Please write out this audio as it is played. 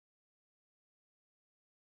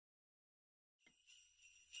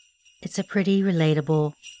It's a pretty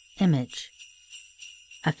relatable image.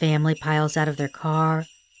 A family piles out of their car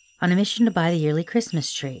on a mission to buy the yearly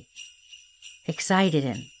Christmas tree. Excited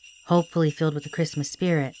and hopefully filled with the Christmas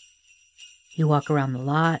spirit, you walk around the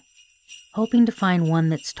lot, hoping to find one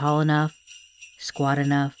that's tall enough, squat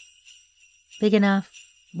enough, big enough,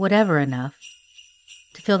 whatever enough,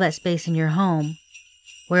 to fill that space in your home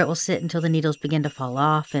where it will sit until the needles begin to fall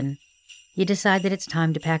off and you decide that it's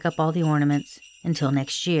time to pack up all the ornaments until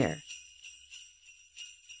next year.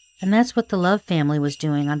 And that's what the Love family was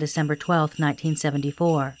doing on December 12,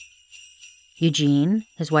 1974. Eugene,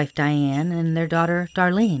 his wife Diane, and their daughter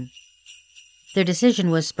Darlene. Their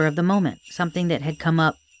decision was spur of the moment, something that had come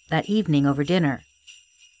up that evening over dinner.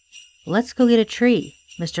 "Let's go get a tree,"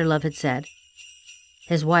 Mr. Love had said.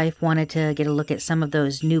 His wife wanted to get a look at some of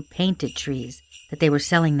those new painted trees that they were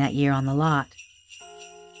selling that year on the lot.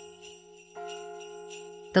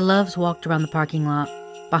 The Loves walked around the parking lot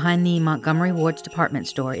behind the Montgomery Wards department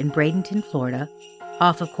store in Bradenton, Florida,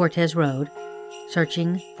 off of Cortez Road,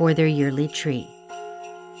 searching for their yearly tree.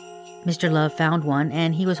 Mr. Love found one,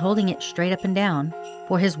 and he was holding it straight up and down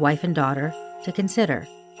for his wife and daughter to consider.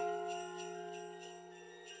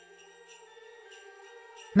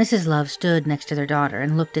 Mrs. Love stood next to their daughter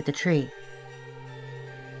and looked at the tree,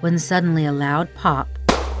 when suddenly a loud pop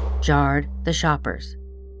jarred the shoppers.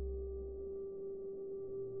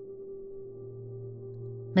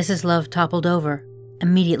 Mrs. Love toppled over,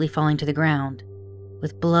 immediately falling to the ground,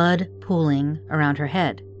 with blood pooling around her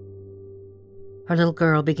head. Her little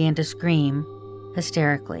girl began to scream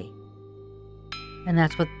hysterically. And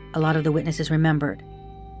that's what a lot of the witnesses remembered,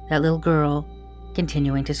 that little girl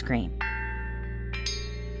continuing to scream.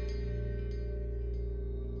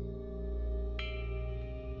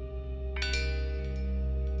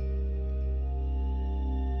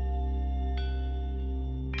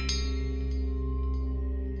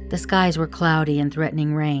 The skies were cloudy and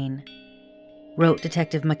threatening rain, wrote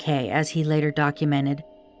Detective McKay as he later documented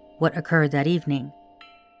what occurred that evening.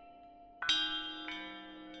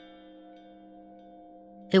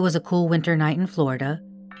 It was a cool winter night in Florida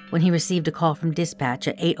when he received a call from dispatch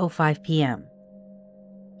at 8:05 p.m.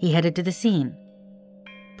 He headed to the scene.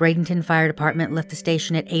 Bradenton Fire Department left the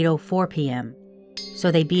station at 8:04 p.m.,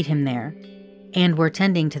 so they beat him there and were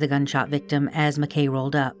tending to the gunshot victim as McKay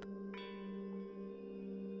rolled up.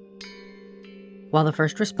 While the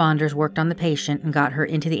first responders worked on the patient and got her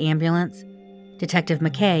into the ambulance, Detective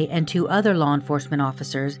McKay and two other law enforcement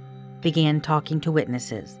officers began talking to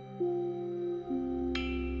witnesses.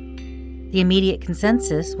 The immediate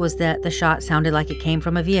consensus was that the shot sounded like it came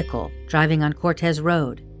from a vehicle driving on Cortez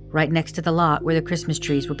Road, right next to the lot where the Christmas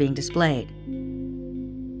trees were being displayed.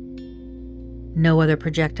 No other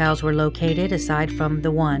projectiles were located aside from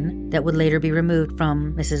the one that would later be removed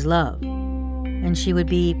from Mrs. Love, and she would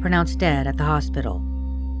be pronounced dead at the hospital.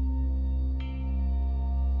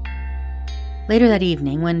 Later that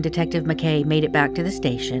evening, when Detective McKay made it back to the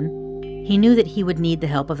station, he knew that he would need the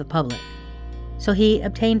help of the public, so he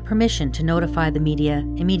obtained permission to notify the media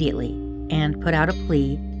immediately and put out a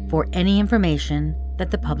plea for any information that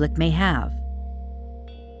the public may have.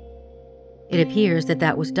 It appears that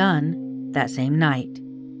that was done that same night.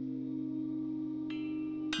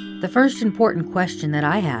 The first important question that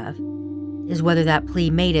I have is whether that plea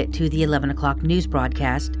made it to the 11 o'clock news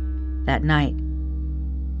broadcast that night.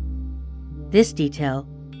 This detail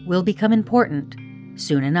will become important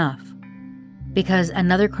soon enough, because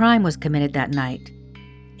another crime was committed that night,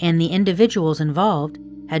 and the individuals involved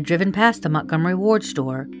had driven past the Montgomery Wards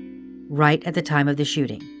store right at the time of the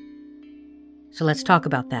shooting. So let's talk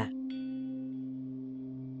about that.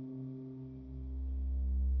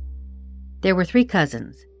 There were three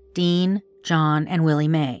cousins, Dean, John, and Willie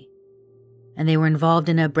Mae, and they were involved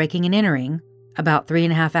in a breaking and entering about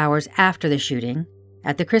 3.5 hours after the shooting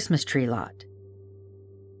at the Christmas tree lot.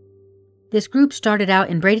 This group started out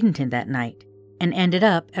in Bradenton that night and ended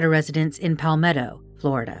up at a residence in Palmetto,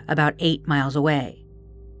 Florida, about 8 miles away.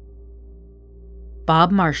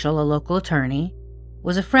 Bob Marshall, a local attorney,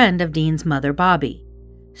 was a friend of Dean's mother, Bobby,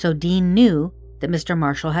 so Dean knew that Mr.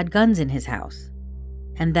 Marshall had guns in his house,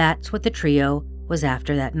 and that's what the trio was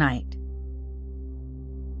after that night.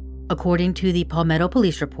 According to the Palmetto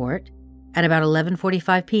police report, at about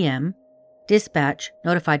 11:45 p.m., dispatch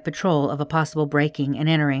notified patrol of a possible breaking and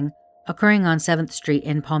entering occurring on 7th Street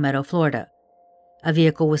in Palmetto, Florida. A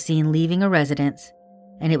vehicle was seen leaving a residence,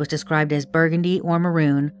 and it was described as burgundy or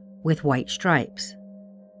maroon with white stripes.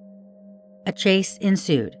 A chase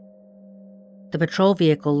ensued. The patrol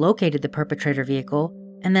vehicle located the perpetrator vehicle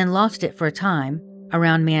and then lost it for a time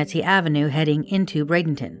around Manatee Avenue heading into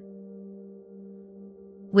Bradenton.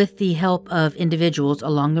 With the help of individuals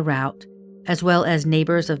along the route, as well as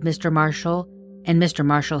neighbors of Mr. Marshall and Mr.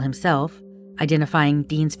 Marshall himself, identifying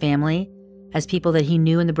Dean's family as people that he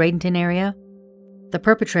knew in the Bradenton area, the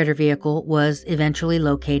perpetrator vehicle was eventually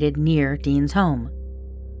located near Dean's home.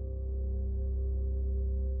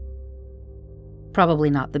 Probably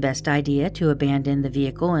not the best idea to abandon the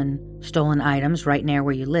vehicle and stolen items right near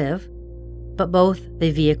where you live, but both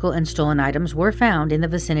the vehicle and stolen items were found in the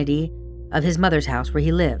vicinity of his mother's house where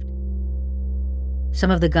he lived.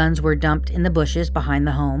 Some of the guns were dumped in the bushes behind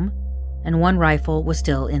the home, and one rifle was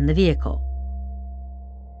still in the vehicle.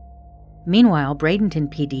 Meanwhile, Bradenton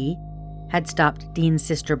PD had stopped Dean's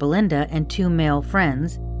sister Belinda and 2 male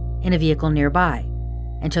friends in a vehicle nearby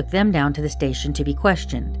and took them down to the station to be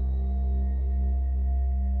questioned.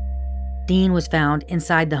 Dean was found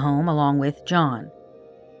inside the home along with John.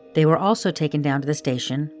 They were also taken down to the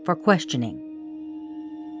station for questioning.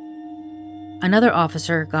 Another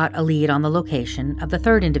officer got a lead on the location of the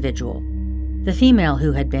third individual, the female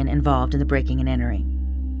who had been involved in the breaking and entering.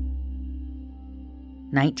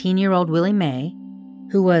 19-year-old Willie Mae,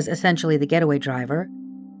 who was essentially the getaway driver,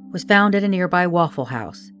 was found at a nearby Waffle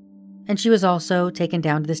House, and she was also taken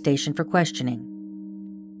down to the station for questioning.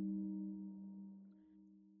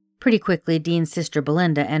 Pretty quickly, Dean's sister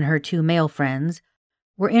Belinda and her 2 male friends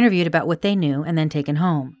were interviewed about what they knew and then taken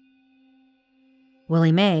home.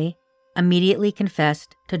 Willie Mae immediately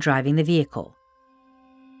confessed to driving the vehicle.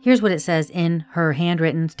 Here's what it says in her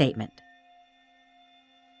handwritten statement.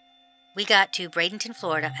 We got to Bradenton,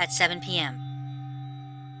 Florida at 7 p.m.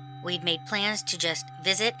 We'd made plans to just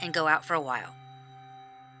visit and go out for a while.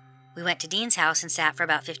 We went to Dean's house and sat for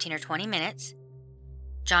about 15 or 20 minutes.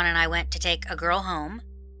 John and I went to take a girl home.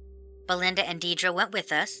 Belinda and Deidre went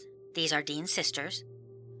with us. These are Dean's sisters.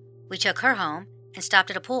 We took her home and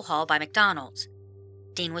stopped at a pool hall by McDonald's.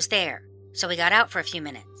 Dean was there, so we got out for a few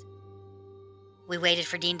minutes. We waited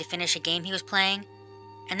for Dean to finish a game he was playing,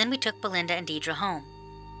 and then we took Belinda and Deidre home.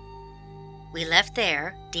 We left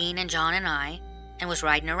there, Dean and John and I, and was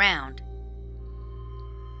riding around.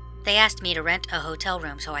 They asked me to rent a hotel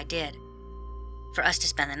room, so I did, for us to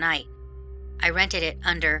spend the night. I rented it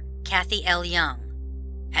under Kathy L. Young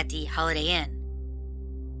at the Holiday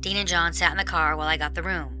Inn. Dean and John sat in the car while I got the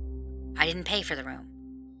room. I didn't pay for the room.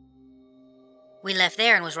 We left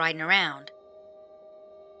there and was riding around.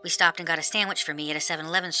 We stopped and got a sandwich for me at a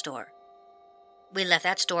 7-Eleven store. We left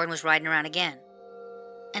that store and was riding around again.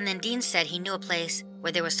 And then Dean said he knew a place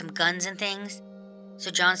where there was some guns and things, so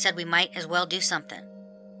John said we might as well do something.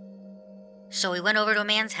 So we went over to a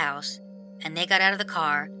man's house, and they got out of the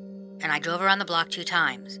car, and I drove around the block 2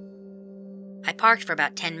 times. I parked for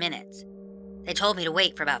about 10 minutes. They told me to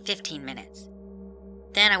wait for about 15 minutes.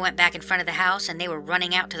 Then I went back in front of the house, and they were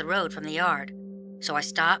running out to the road from the yard. So I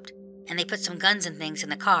stopped, and they put some guns and things in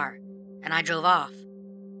the car, and I drove off.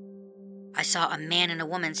 I saw a man and a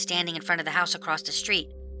woman standing in front of the house across the street,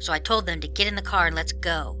 so I told them to get in the car and let's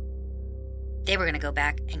go. They were going to go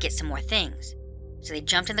back and get some more things, so they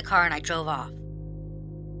jumped in the car and I drove off.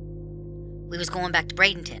 We was going back to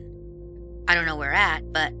Bradenton. I don't know where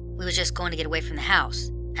at, but we was just going to get away from the house,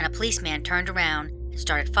 and a policeman turned around and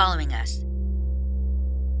started following us.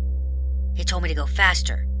 He told me to go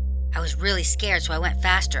faster. I was really scared, so I went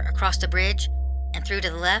faster across the bridge and through to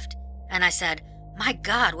the left, and I said, "My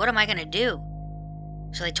God, what am I going to do?"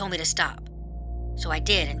 So they told me to stop. So I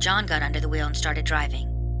did, and John got under the wheel and started driving.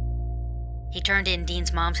 He turned in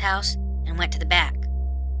Dean's mom's house and went to the back.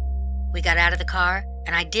 We got out of the car,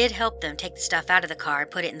 and I did help them take the stuff out of the car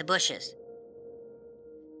and put it in the bushes.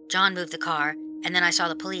 John moved the car, and then I saw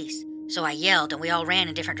the police, so I yelled, and we all ran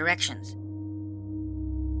in different directions.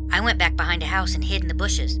 I went back behind a house and hid in the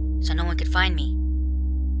bushes so no one could find me.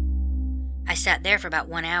 I sat there for about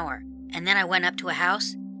 1 hour, and then I went up to a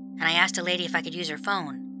house, and I asked a lady if I could use her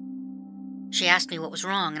phone. She asked me what was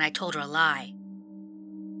wrong, and I told her a lie.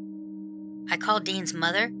 I called Dean's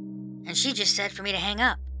mother, and she just said for me to hang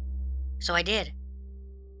up. So I did.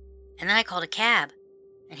 And then I called a cab,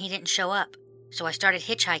 and he didn't show up, so I started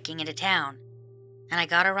hitchhiking into town, and I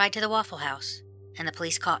got a ride to the Waffle House, and the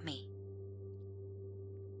police caught me.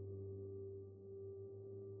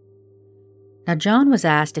 Now, John was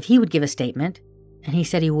asked if he would give a statement, and he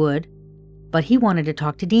said he would, but he wanted to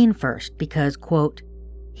talk to Dean first because, quote,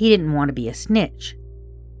 he didn't want to be a snitch.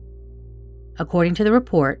 According to the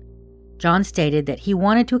report, John stated that he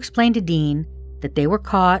wanted to explain to Dean that they were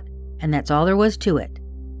caught and that's all there was to it.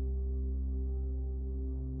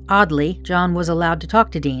 Oddly, John was allowed to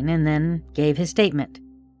talk to Dean and then gave his statement.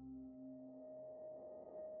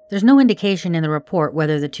 There's no indication in the report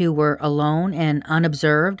whether the two were alone and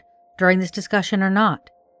unobserved during this discussion or not.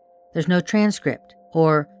 There's no transcript,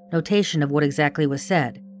 or notation of what exactly was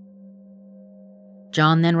said.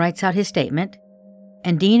 John then writes out his statement,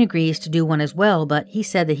 and Dean agrees to do one as well, but he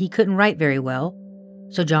said that he couldn't write very well,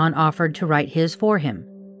 so John offered to write his for him.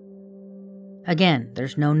 Again,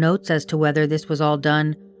 there's no notes as to whether this was all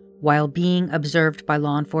done while being observed by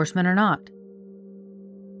law enforcement or not.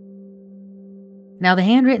 Now, the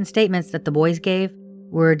handwritten statements that the boys gave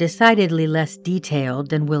were decidedly less detailed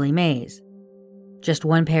than Willie Mae's, just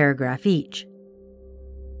one paragraph each.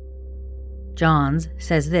 John's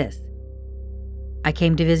says this: "I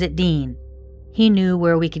came to visit Dean. He knew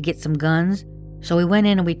where we could get some guns, so we went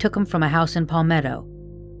in and we took them from a house in Palmetto.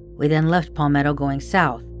 We then left Palmetto going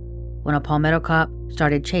south when a Palmetto cop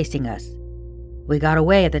started chasing us. We got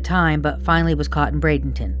away at the time, but finally was caught in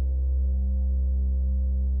Bradenton."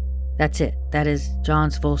 That's it. That is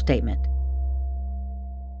John's full statement.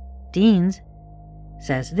 Dean's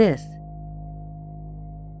says this: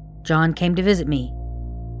 "John came to visit me.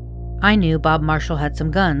 I knew Bob Marshall had some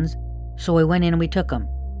guns, so we went in and we took them.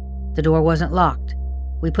 The door wasn't locked.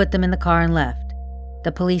 We put them in the car and left.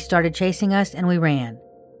 The police started chasing us and we ran.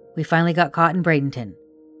 We finally got caught in Bradenton."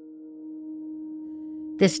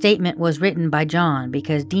 This statement was written by John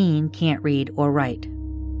because Dean can't read or write.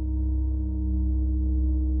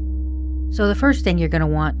 So the first thing you're going to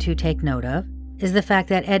want to take note of is the fact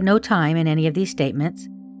that at no time in any of these statements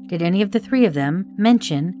did any of the three of them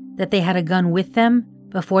mention that they had a gun with them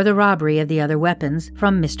before the robbery of the other weapons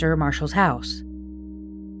from Mr. Marshall's house.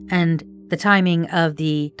 And the timing of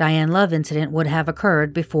the Diane Love incident would have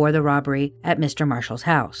occurred before the robbery at Mr. Marshall's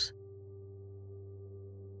house.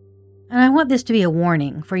 And I want this to be a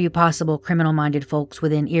warning for you possible criminal-minded folks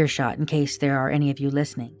within earshot in case there are any of you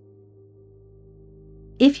listening.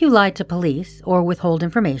 If you lie to police or withhold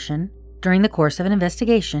information during the course of an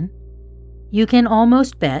investigation, you can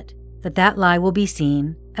almost bet that that lie will be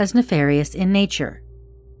seen as nefarious in nature.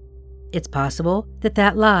 It's possible that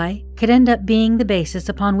that lie could end up being the basis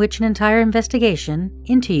upon which an entire investigation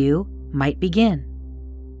into you might begin.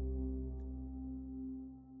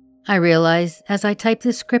 I realize as I type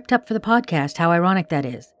this script up for the podcast how ironic that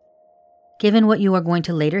is, given what you are going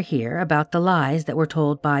to later hear about the lies that were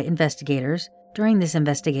told by investigators during this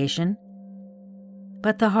investigation.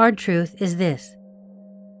 But the hard truth is this: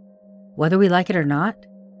 whether we like it or not,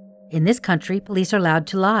 in this country, police are allowed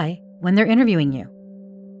to lie when they're interviewing you.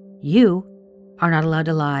 You are not allowed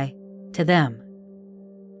to lie to them.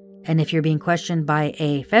 And if you're being questioned by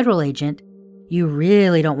a federal agent, you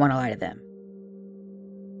really don't want to lie to them.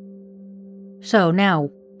 So now,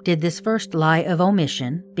 did this first lie of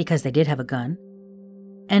omission, because they did have a gun,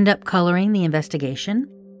 end up coloring the investigation?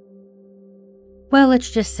 Well,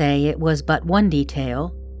 let's just say it was but one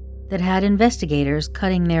detail that had investigators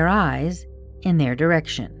cutting their eyes in their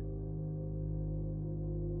direction.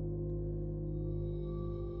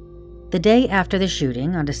 The day after the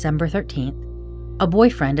shooting, on December 13th, a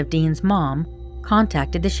boyfriend of Dean's mom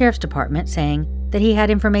contacted the sheriff's department saying that he had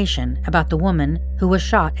information about the woman who was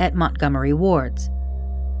shot at Montgomery Wards.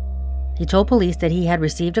 He told police that he had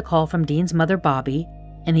received a call from Dean's mother, Bobby,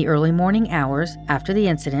 in the early morning hours after the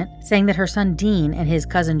incident, saying that her son Dean and his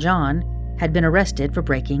cousin John had been arrested for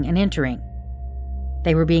breaking and entering.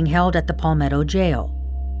 They were being held at the Palmetto jail.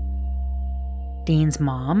 Dean's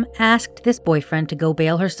mom asked this boyfriend to go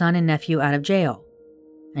bail her son and nephew out of jail.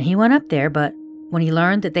 And he went up there, but when he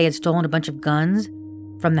learned that they had stolen a bunch of guns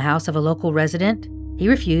from the house of a local resident, he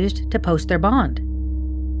refused to post their bond.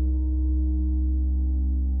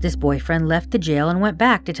 This boyfriend left the jail and went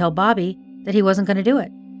back to tell Bobby that he wasn't going to do it.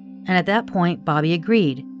 And at that point, Bobby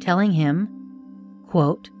agreed, telling him,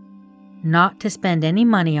 quote, not to spend any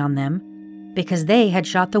money on them because they had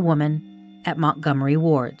shot the woman at Montgomery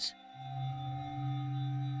Wards.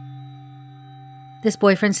 This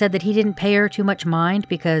boyfriend said that he didn't pay her too much mind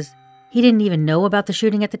because he didn't even know about the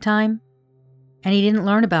shooting at the time, and he didn't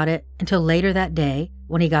learn about it until later that day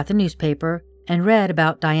when he got the newspaper and read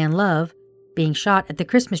about Diane Love being shot at the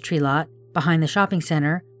Christmas tree lot behind the shopping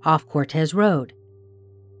center off Cortez Road.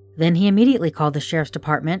 Then he immediately called the sheriff's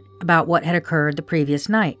department about what had occurred the previous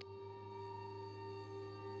night.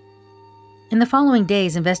 In the following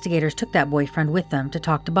days, investigators took that boyfriend with them to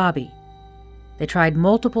talk to Bobby. They tried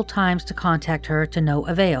multiple times to contact her to no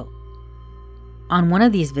avail. On one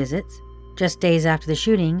of these visits, just days after the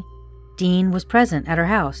shooting, Dean was present at her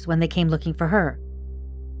house when they came looking for her.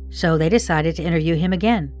 So they decided to interview him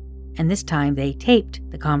again, and this time they taped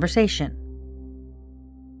the conversation.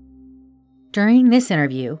 During this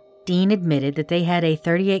interview, Dean admitted that they had a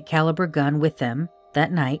 .38 caliber gun with them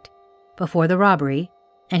that night before the robbery,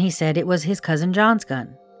 and he said it was his cousin John's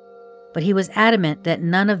gun. But he was adamant that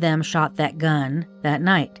none of them shot that gun that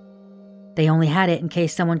night. They only had it in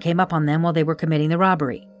case someone came up on them while they were committing the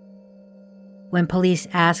robbery. When police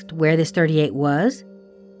asked where this .38 was,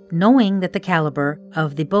 knowing that the caliber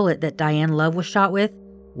of the bullet that Diane Love was shot with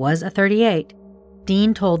was a .38,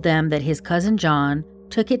 Dean told them that his cousin John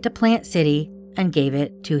took it to Plant City and gave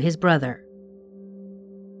it to his brother.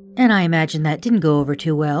 And I imagine that didn't go over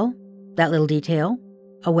too well, that little detail.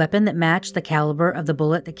 A weapon that matched the caliber of the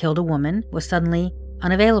bullet that killed a woman was suddenly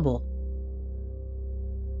unavailable.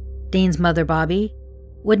 Dean's mother, Bobby,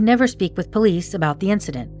 would never speak with police about the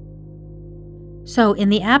incident. So, in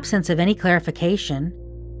the absence of any clarification,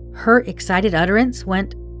 her excited utterance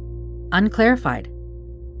went unclarified.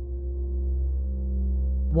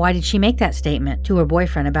 Why did she make that statement to her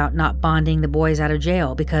boyfriend about not bonding the boys out of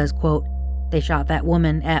jail because, quote, they shot that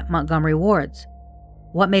woman at Montgomery Wards?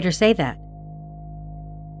 What made her say that?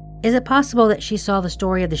 Is it possible that she saw the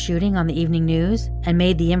story of the shooting on the evening news and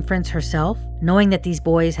made the inference herself, knowing that these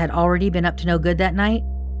boys had already been up to no good that night?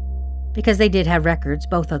 Because they did have records,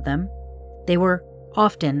 both of them. They were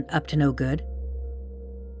often up to no good.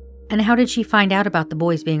 And how did she find out about the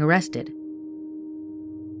boys being arrested?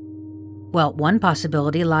 Well, one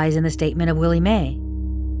possibility lies in the statement of Willie Mae.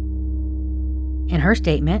 In her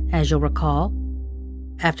statement, as you'll recall,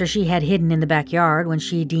 after she had hidden in the backyard when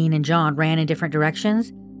she, Dean, and John ran in different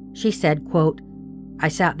directions, she said, quote, I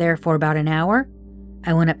sat there for about an hour.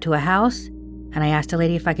 I went up to a house, and I asked a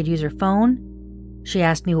lady if I could use her phone. She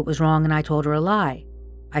asked me what was wrong, and I told her a lie.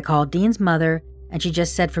 I called Dean's mother, and she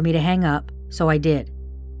just said for me to hang up, so I did.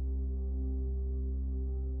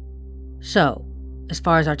 So, as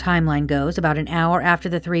far as our timeline goes, about an hour after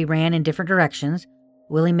the three ran in different directions,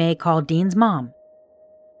 Willie Mae called Dean's mom.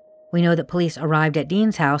 We know that police arrived at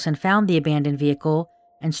Dean's house and found the abandoned vehicle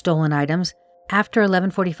and stolen items after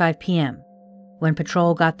 11:45 p.m., when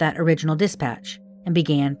patrol got that original dispatch and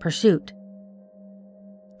began pursuit.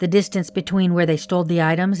 The distance between where they stole the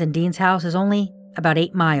items and Dean's house is only about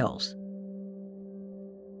 8 miles.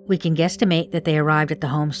 We can guesstimate that they arrived at the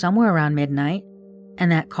home somewhere around midnight,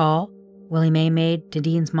 and that call Willie Mae made to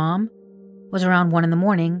Dean's mom was around 1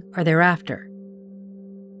 a.m. or thereafter.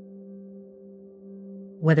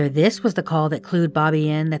 Whether this was the call that clued Bobby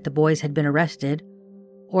in that the boys had been arrested,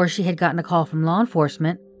 or she had gotten a call from law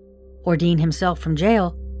enforcement, or Dean himself from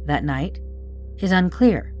jail that night, is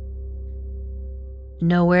unclear.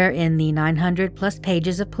 Nowhere in the 900-plus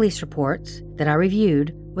pages of police reports that I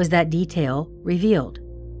reviewed was that detail revealed.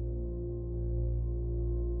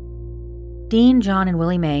 Dean, John, and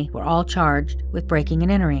Willie Mae were all charged with breaking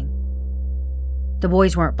and entering. The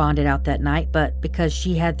boys weren't bonded out that night, but because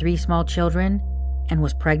she had 3 small children and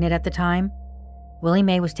was pregnant at the time, Willie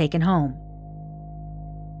Mae was taken home.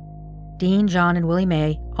 Dean, John, and Willie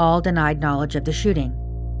Mae all denied knowledge of the shooting.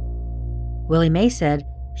 Willie Mae said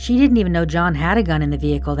she didn't even know John had a gun in the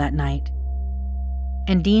vehicle that night.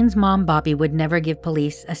 And Dean's mom, Bobby, would never give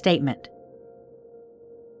police a statement.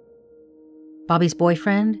 Bobby's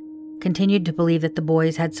boyfriend continued to believe that the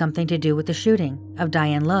boys had something to do with the shooting of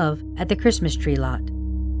Diane Love at the Christmas tree lot.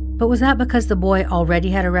 But was that because the boy already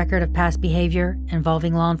had a record of past behavior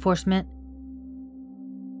involving law enforcement?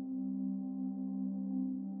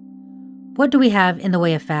 What do we have in the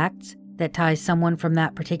way of facts that ties someone from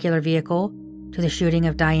that particular vehicle to the shooting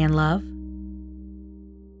of Diane Love?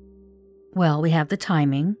 Well, we have the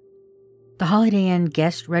timing, the Holiday Inn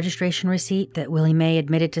guest registration receipt that Willie Mae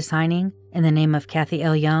admitted to signing in the name of Kathy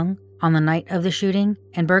L. Young on the night of the shooting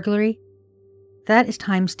and burglary. That is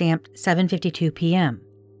time-stamped 7:52 p.m.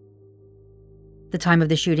 The time of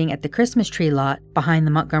the shooting at the Christmas tree lot behind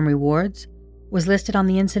the Montgomery Wards was listed on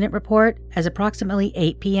the incident report as approximately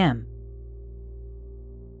 8 p.m.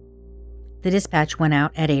 The dispatch went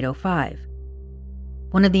out at 8:05.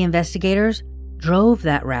 One of the investigators drove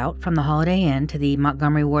that route from the Holiday Inn to the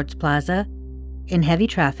Montgomery Wards Plaza in heavy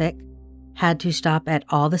traffic, had to stop at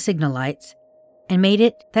all the signal lights, and made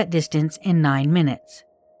it that distance in 9 minutes.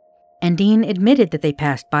 And Dean admitted that they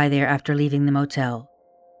passed by there after leaving the motel.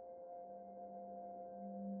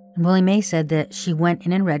 And Willie Mae said that she went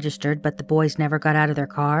in and registered, but the boys never got out of their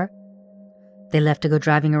car. They left to go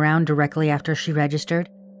driving around directly after she registered.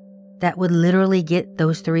 That would literally get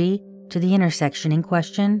those 3 to the intersection in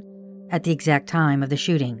question at the exact time of the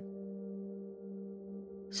shooting.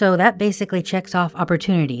 So that basically checks off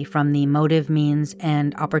opportunity from the motive, means,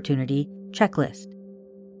 and opportunity checklist.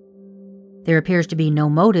 There appears to be no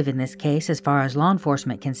motive in this case as far as law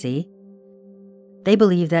enforcement can see. They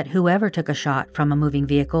believe that whoever took a shot from a moving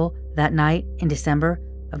vehicle that night in December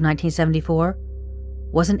of 1974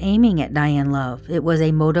 wasn't aiming at Diane Love. It was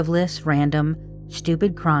a motiveless, random,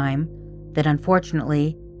 stupid crime that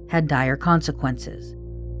unfortunately had dire consequences.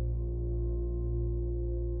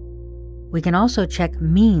 We can also check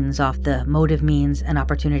means off the motive, means, and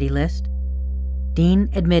opportunity list. Dean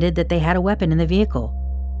admitted that they had a weapon in the vehicle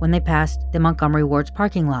when they passed the Montgomery Wards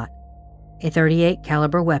parking lot, a .38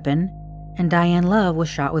 caliber weapon, and Diane Love was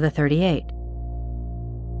shot with a .38.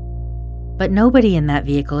 But nobody in that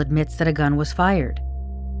vehicle admits that a gun was fired.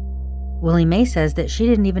 Willie Mae says that she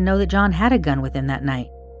didn't even know that John had a gun with him that night.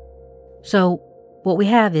 So what we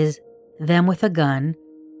have is them with a gun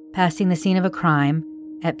passing the scene of a crime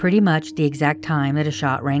at pretty much the exact time that a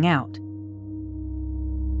shot rang out.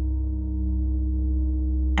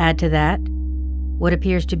 Add to that what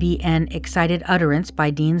appears to be an excited utterance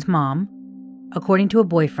by Dean's mom, according to a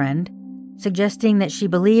boyfriend, suggesting that she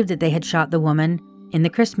believed that they had shot the woman in the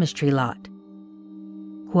Christmas tree lot.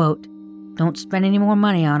 Quote, "Don't spend any more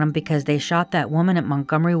money on them because they shot that woman at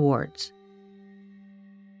Montgomery Wards."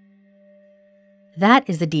 That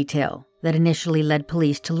is the detail that initially led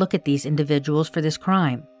police to look at these individuals for this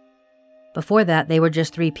crime. Before that, they were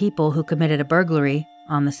just 3 people who committed a burglary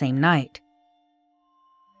on the same night.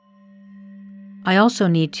 I also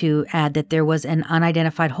need to add that there was an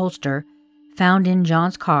unidentified holster found in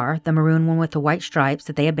John's car, the maroon one with the white stripes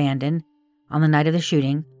that they abandoned on the night of the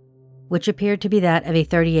shooting, which appeared to be that of a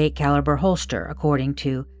 .38 caliber holster, according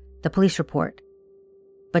to the police report.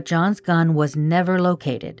 But John's gun was never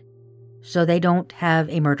located, so they don't have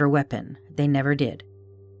a murder weapon. They never did.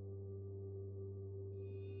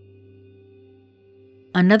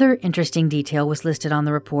 Another interesting detail was listed on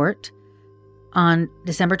the report. On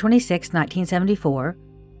December 26, 1974,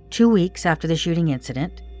 2 weeks after the shooting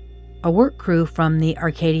incident, a work crew from the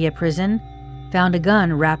Arcadia prison found a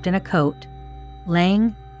gun wrapped in a coat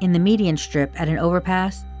laying in the median strip at an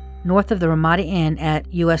overpass north of the Ramada Inn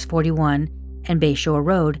at US 41 and Bayshore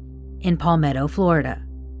Road in Palmetto, Florida.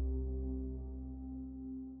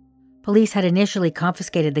 Police had initially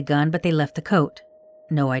confiscated the gun, but they left the coat.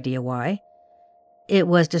 No idea why. It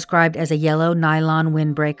was described as a yellow nylon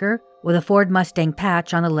windbreaker with a Ford Mustang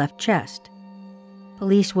patch on the left chest.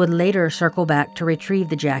 Police would later circle back to retrieve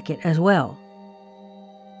the jacket as well.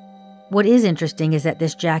 What is interesting is that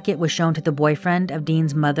this jacket was shown to the boyfriend of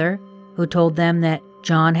Dean's mother, who told them that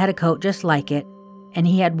John had a coat just like it, and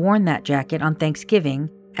he had worn that jacket on Thanksgiving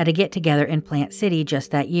at a get-together in Plant City just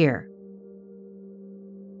that year.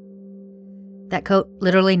 That coat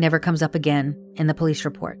literally never comes up again in the police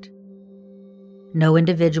report. No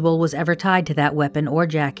individual was ever tied to that weapon or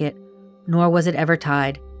jacket, nor was it ever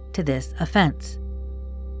tied to this offense.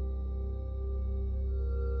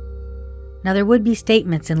 Now, there would be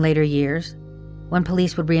statements in later years, when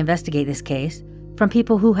police would reinvestigate this case, from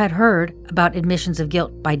people who had heard about admissions of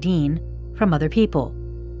guilt by Dean from other people.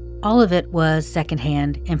 All of it was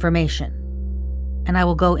secondhand information, and I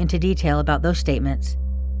will go into detail about those statements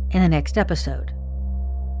in the next episode.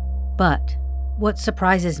 But what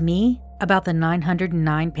surprises me about the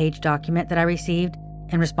 909-page document that I received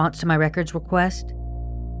in response to my records request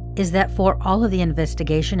is that for all of the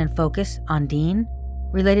investigation and focus on Dean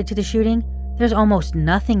related to the shooting, there's almost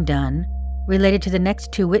nothing done related to the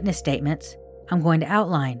next 2 witness statements I'm going to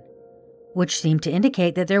outline, which seem to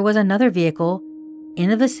indicate that there was another vehicle in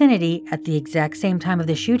the vicinity at the exact same time of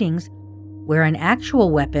the shootings where an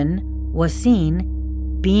actual weapon was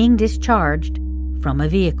seen being discharged from a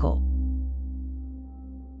vehicle.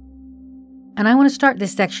 And I want to start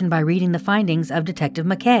this section by reading the findings of Detective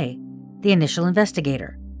McKay, the initial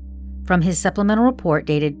investigator, from his supplemental report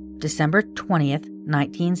dated December 20th,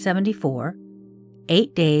 1974,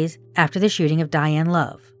 8 days after the shooting of Diane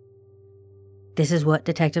Love. This is what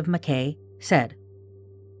Detective McKay said.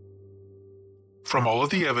 From all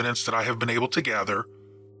of the evidence that I have been able to gather,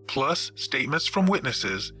 plus statements from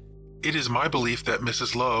witnesses, it is my belief that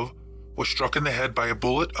Mrs. Love was struck in the head by a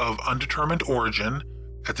bullet of undetermined origin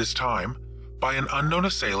at this time by an unknown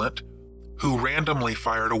assailant who randomly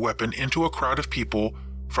fired a weapon into a crowd of people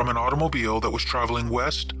from an automobile that was traveling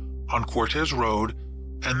west on Cortez Road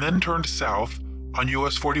and then turned south on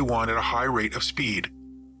US 41 at a high rate of speed.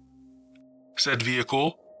 Said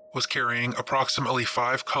vehicle was carrying approximately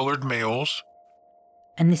 5 colored males,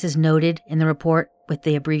 and this is noted in the report with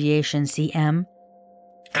the abbreviation CM,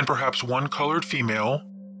 and perhaps 1 colored female,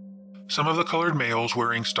 some of the colored males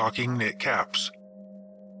wearing stocking knit caps.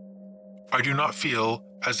 I do not feel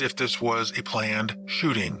as if this was a planned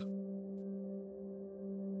shooting.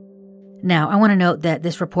 Now, I want to note that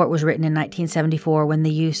this report was written in 1974 when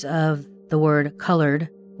the use of the word colored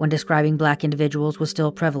when describing black individuals was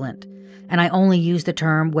still prevalent, and I only use the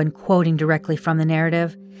term when quoting directly from the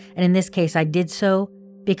narrative, and in this case I did so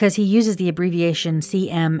because he uses the abbreviation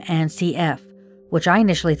CM and CF, which I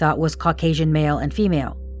initially thought was Caucasian male and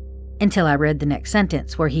female, until I read the next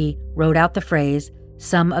sentence where he wrote out the phrase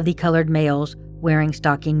some of the colored males wearing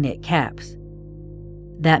stocking knit caps.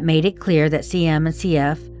 That made it clear that CM and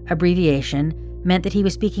CF abbreviation meant that he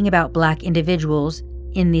was speaking about black individuals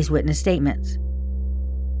in these witness statements.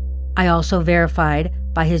 I also verified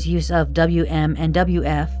by his use of WM and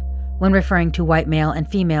WF when referring to white male and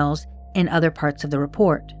females in other parts of the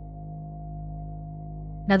report.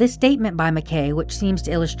 Now, this statement by McKay, which seems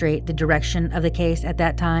to illustrate the direction of the case at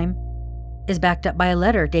that time, is backed up by a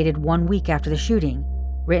letter dated 1 week after the shooting,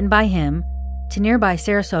 written by him to nearby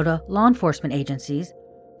Sarasota law enforcement agencies,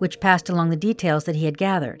 which passed along the details that he had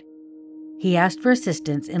gathered. He asked for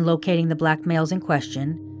assistance in locating the black males in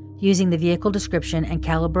question, using the vehicle description and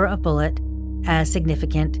caliber of bullet as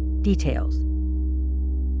significant details.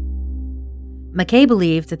 McKay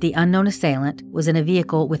believed that the unknown assailant was in a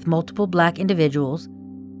vehicle with multiple black individuals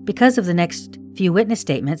because of the next few witness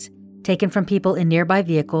statements taken from people in nearby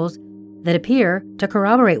vehicles that appear to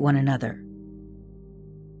corroborate one another.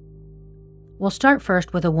 We'll start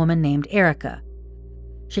first with a woman named Erica.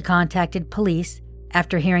 She contacted police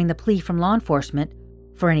after hearing the plea from law enforcement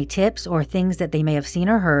for any tips or things that they may have seen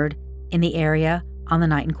or heard in the area on the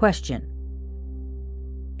night in question.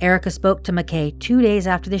 Erica spoke to McKay 2 days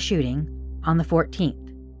after the shooting, on the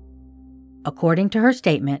 14th. According to her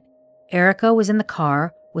statement, Erica was in the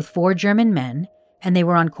car with 4 German men, and they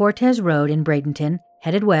were on Cortez Road in Bradenton,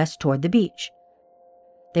 headed west toward the beach.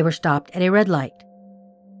 They were stopped at a red light.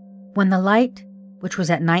 When the light, which was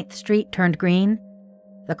at 9th Street, turned green,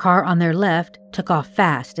 the car on their left took off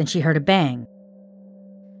fast and she heard a bang.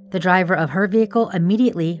 The driver of her vehicle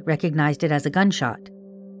immediately recognized it as a gunshot.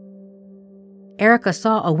 Erica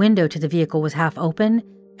saw a window to the vehicle was half open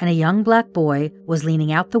and a young black boy was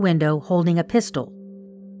leaning out the window holding a pistol.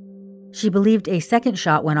 She believed a second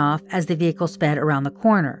shot went off as the vehicle sped around the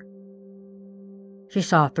corner. She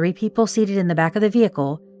saw 3 people seated in the back of the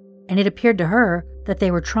vehicle, and it appeared to her that they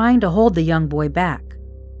were trying to hold the young boy back.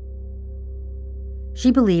 She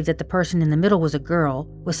believed that the person in the middle was a girl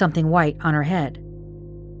with something white on her head.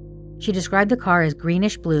 She described the car as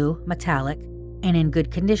greenish blue, metallic, and in good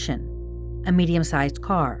condition, a medium-sized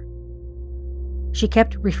car. She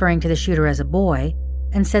kept referring to the shooter as a boy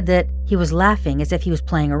and said that he was laughing as if he was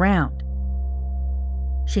playing around.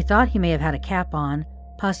 She thought he may have had a cap on,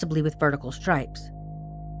 possibly with vertical stripes.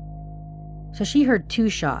 So she heard 2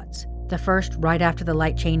 shots, the first right after the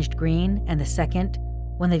light changed green and the second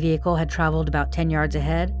when the vehicle had traveled about 10 yards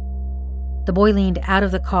ahead. The boy leaned out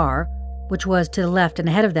of the car, which was to the left and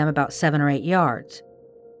ahead of them about 7 or 8 yards.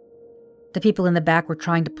 The people in the back were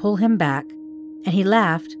trying to pull him back, and he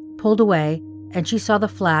laughed, pulled away, and she saw the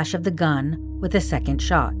flash of the gun with the second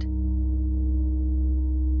shot.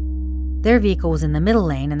 Their vehicle was in the middle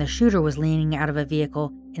lane and the shooter was leaning out of a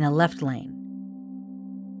vehicle in the left lane.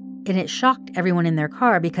 And it shocked everyone in their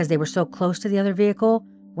car because they were so close to the other vehicle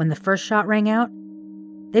when the first shot rang out.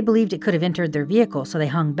 They believed it could have entered their vehicle, so they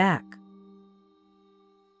hung back.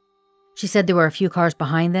 She said there were a few cars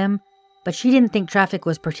behind them, but she didn't think traffic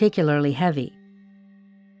was particularly heavy.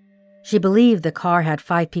 She believed the car had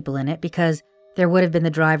 5 people in it because there would have been the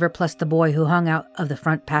driver plus the boy who hung out of the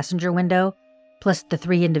front passenger window, plus the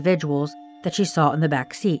 3 individuals that she saw in the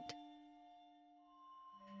back seat.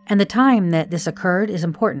 And the time that this occurred is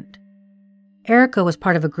important. Erica was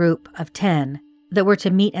part of a group of 10 that were to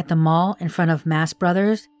meet at the mall in front of Mass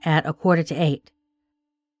Brothers at 7:45.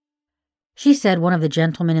 She said one of the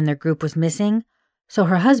gentlemen in their group was missing, so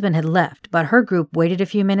her husband had left, but her group waited a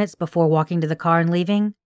few minutes before walking to the car and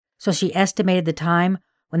leaving, so she estimated the time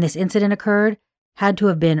when this incident occurred had to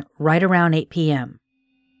have been right around 8 p.m.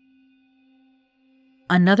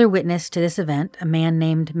 Another witness to this event, a man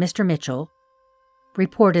named Mr. Mitchell,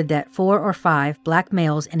 reported that 4 or 5 black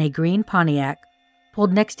males in a green Pontiac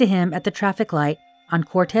pulled next to him at the traffic light on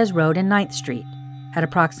Cortez Road and 9th Street at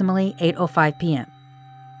approximately 8:05 p.m.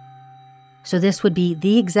 So this would be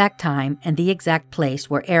the exact time and the exact place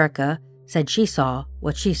where Erica said she saw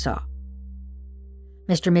what she saw.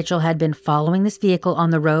 Mr. Mitchell had been following this vehicle on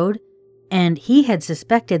the road, and he had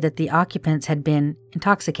suspected that the occupants had been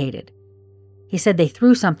intoxicated. He said they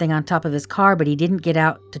threw something on top of his car, but he didn't get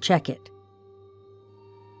out to check it.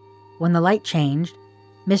 When the light changed,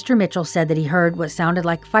 Mr. Mitchell said that he heard what sounded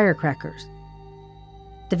like firecrackers.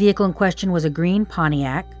 The vehicle in question was a green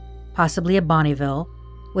Pontiac, possibly a Bonneville,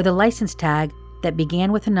 with a license tag that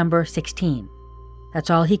began with the number 16. That's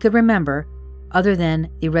all he could remember, other than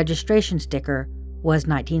the registration sticker was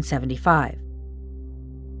 1975.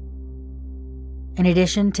 In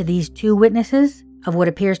addition to these 2 witnesses of what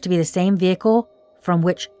appears to be the same vehicle from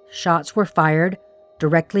which shots were fired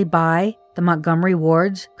directly by the Montgomery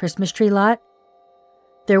Wards Christmas tree lot,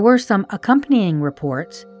 there were some accompanying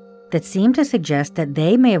reports that seemed to suggest that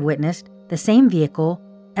they may have witnessed the same vehicle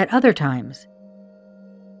at other times.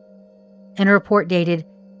 In a report dated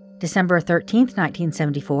December 13,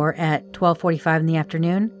 1974 at 12:45 in the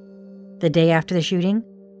afternoon, the day after the shooting,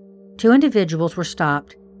 2 individuals were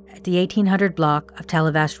stopped at the 1800 block of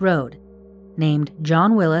Talavast Road, named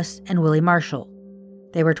John Willis and Willie Marshall.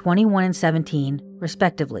 They were 21 and 17,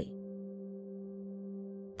 respectively.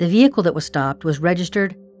 The vehicle that was stopped was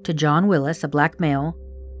registered to John Willis, a black male,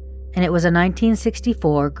 and it was a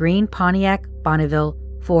 1964 green Pontiac Bonneville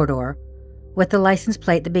 4-door with the license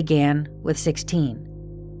plate that began with 16.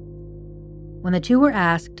 When the two were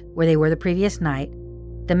asked where they were the previous night,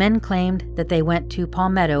 the men claimed that they went to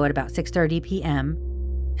Palmetto at about 6:30 p.m.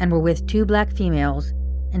 and were with 2 black females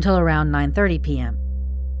until around 9:30 p.m.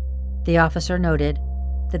 The officer noted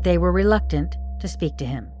that they were reluctant to speak to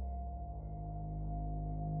him.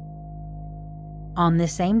 On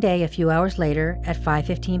this same day, a few hours later, at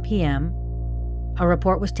 5:15 p.m., a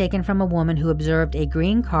report was taken from a woman who observed a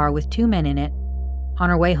green car with 2 men in it on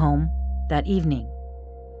her way home that evening.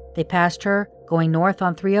 They passed her going north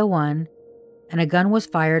on 301, and a gun was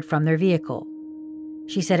fired from their vehicle.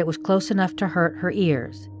 She said it was close enough to hurt her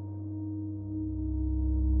ears.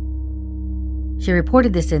 She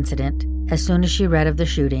reported this incident as soon as she read of the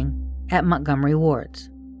shooting at Montgomery Wards.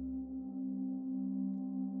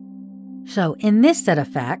 So, in this set of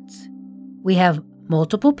facts, we have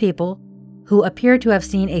multiple people who appear to have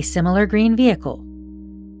seen a similar green vehicle.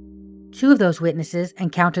 2 of those witnesses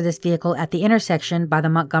encountered this vehicle at the intersection by the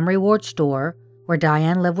Montgomery Ward store where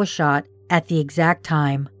Diane Liv was shot at the exact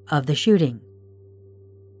time of the shooting.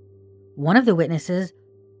 One of the witnesses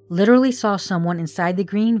literally saw someone inside the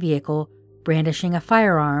green vehicle brandishing a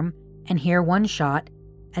firearm and hear one shot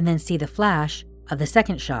and then see the flash of the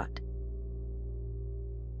second shot.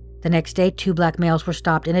 The next day, 2 black males were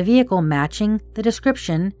stopped in a vehicle matching the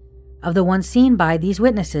description of the one seen by these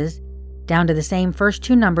witnesses, down to the same first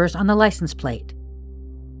 2 numbers on the license plate.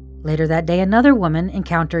 Later that day, another woman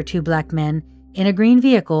encountered 2 black men in a green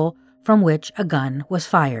vehicle from which a gun was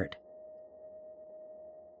fired.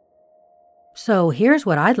 So here's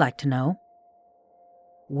what I'd like to know.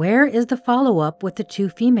 Where is the follow-up with the 2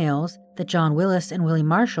 females that John Willis and Willie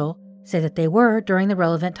Marshall say that they were during the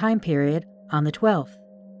relevant time period on the 12th?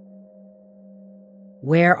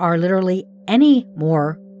 Where are literally any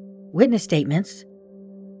more witness statements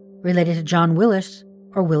related to John Willis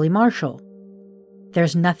or Willie Marshall?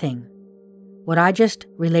 There's nothing. What I just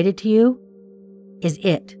related to you is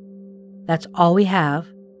it. That's all we have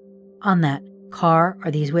on that car or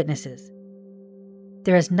these witnesses.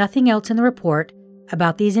 There is nothing else in the report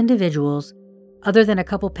about these individuals other than a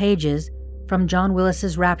couple pages from John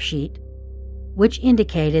Willis's rap sheet, which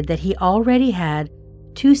indicated that he already had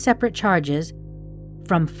 2 separate charges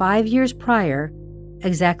from 5 years prior,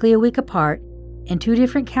 exactly a week apart, in 2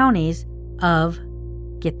 different counties of,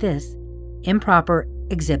 get this, improper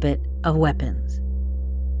exhibit of weapons.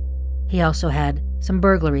 He also had some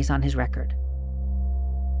burglaries on his record.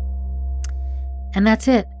 And that's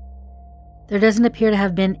it. There doesn't appear to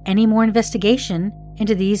have been any more investigation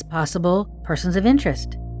into these possible persons of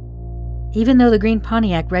interest, even though the green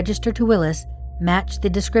Pontiac registered to Willis matched the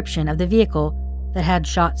description of the vehicle that had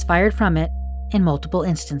shots fired from it in multiple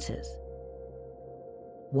instances.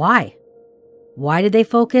 Why? Why did they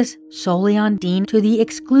focus solely on Dean to the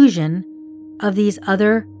exclusion of these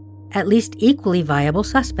other, at least equally viable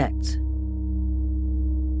suspects?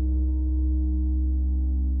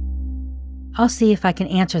 I'll see if I can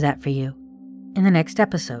answer that for you in the next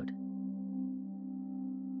episode.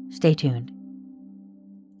 Stay tuned.